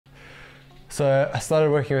So I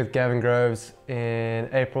started working with Gavin Groves in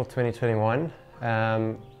April 2021.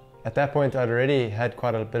 At that point I'd already had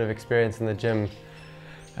quite a bit of experience in the gym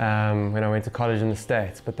when I went to college in the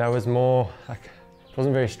States, but that was more like, it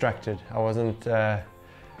wasn't very structured. I wasn't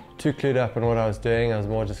too clued up on what I was doing. I was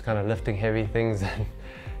more just kind of lifting heavy things and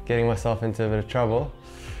getting myself into a bit of trouble.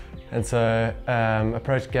 And so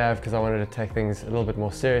approached Gav because I wanted to take things a little bit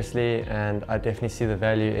more seriously, and I definitely see the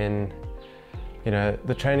value in, you know,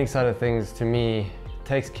 the training side of things. To me,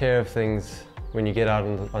 takes care of things when you get out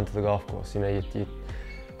onto the golf course. You know,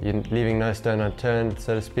 you're leaving no stone unturned,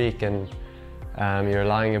 so to speak, and you're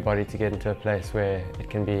allowing your body to get into a place where it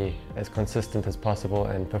can be as consistent as possible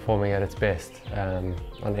and performing at its best on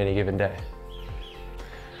any given day.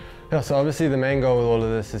 Yeah, so obviously the main goal with all of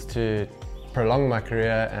this is to prolong my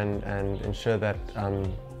career and ensure that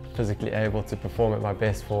I'm physically able to perform at my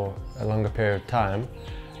best for a longer period of time.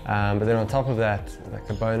 But then on top of that, like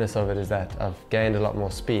the bonus of it is that I've gained a lot more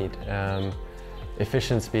speed,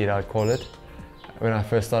 efficient speed I'd call it. When I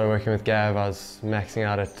first started working with Gav, I was maxing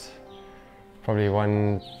out at probably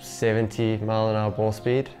 170 mile an hour ball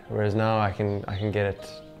speed, whereas now I can get it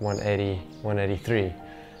 180, 183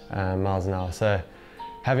 miles an hour. So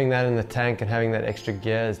having that in the tank and having that extra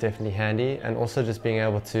gear is definitely handy, and also just being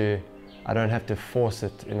able to, I don't have to force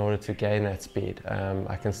it in order to gain that speed.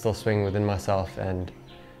 I can still swing within myself and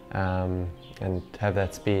have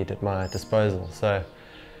that speed at my disposal. So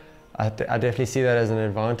I definitely see that as an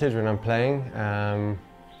advantage when I'm playing.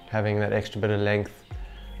 Having that extra bit of length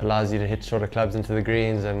allows you to hit shorter clubs into the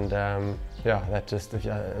greens, and yeah, that just,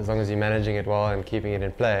 as long as you're managing it well and keeping it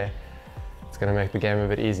in play, it's going to make the game a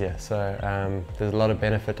bit easier. So there's a lot of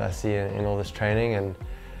benefit I see in all this training and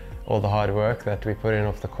all the hard work that we put in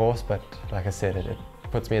off the course. But like I said, it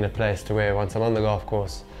puts me in a place to where once I'm on the golf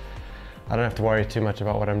course, I don't have to worry too much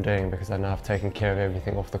about what I'm doing because I know I've taken care of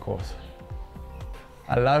everything off the course.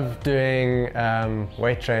 I love doing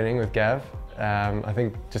weight training with Gav. I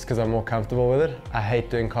think just because I'm more comfortable with it. I hate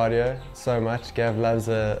doing cardio so much. Gav loves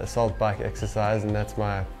a assault bike exercise, and that's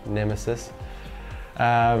my nemesis.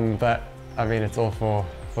 But I mean, it's all for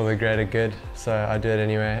the greater good, so I do it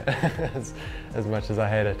anyway, as much as I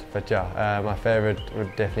hate it. But yeah, my favorite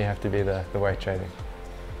would definitely have to be the weight training.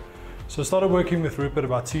 So I started working with Rupert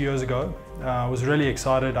about 2 years ago. I was really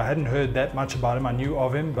excited. I hadn't heard that much about him. I knew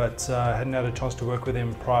of him, but I hadn't had a chance to work with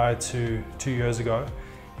him prior to 2 years ago.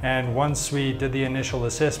 And once we did the initial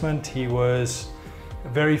assessment, he was a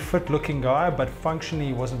very fit looking guy, but functionally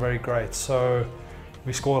he wasn't very great. So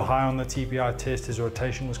we scored high on the TPI test. His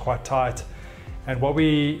rotation was quite tight. And what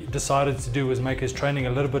we decided to do was make his training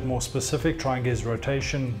a little bit more specific, try and get his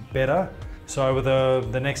rotation better. So over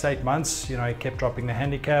the next 8 months, you know, he kept dropping the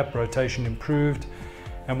handicap, rotation improved.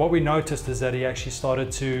 And what we noticed is that he actually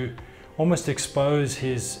started to almost expose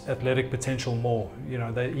his athletic potential more. You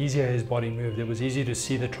know, the easier his body moved, it was easy to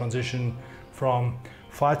see the transition from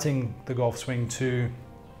fighting the golf swing to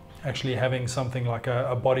actually having something like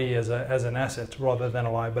a body as an asset rather than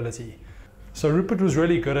a liability. So Rupert was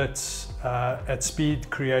really good at speed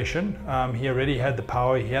creation. He already had the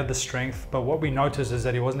power, he had the strength, but what we noticed is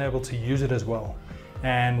that he wasn't able to use it as well.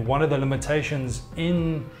 And one of the limitations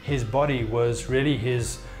in his body was really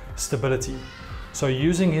his stability. So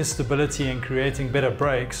using his stability and creating better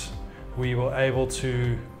breaks, we were able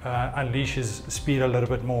to unleash his speed a little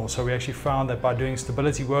bit more. So we actually found that by doing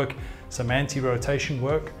stability work, some anti-rotation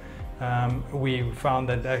work, we found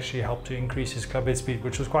that actually helped to increase his club head speed,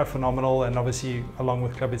 which was quite phenomenal. And obviously along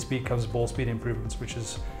with club head speed comes ball speed improvements, which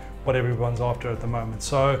is what everyone's after at the moment.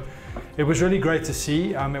 So it was really great to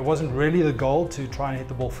see. It wasn't really the goal to try and hit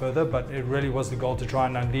the ball further, but it really was the goal to try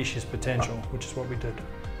and unleash his potential, which is what we did.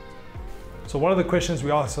 So one of the questions we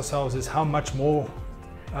asked ourselves is how much more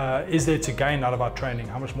is there to gain out of our training?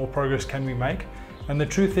 How much more progress can we make? And the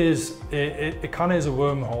truth is, it kind of is a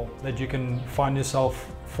wormhole that you can find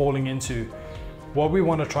yourself falling into. What we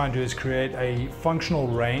want to try and do is create a functional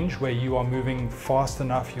range where you are moving fast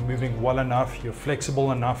enough, you're moving well enough, you're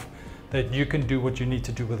flexible enough that you can do what you need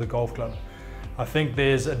to do with a golf club. I think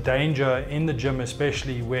there's a danger in the gym,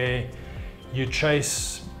 especially where you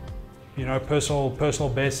chase, you know, personal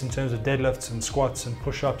bests in terms of deadlifts and squats and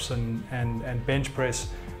push-ups and bench press,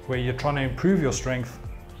 where you're trying to improve your strength.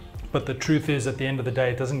 But the truth is, at the end of the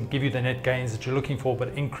day, it doesn't give you the net gains that you're looking for, but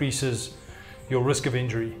increases your risk of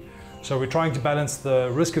injury. So we're trying to balance the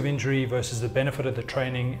risk of injury versus the benefit of the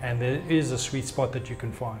training, and there is a sweet spot that you can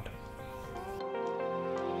find.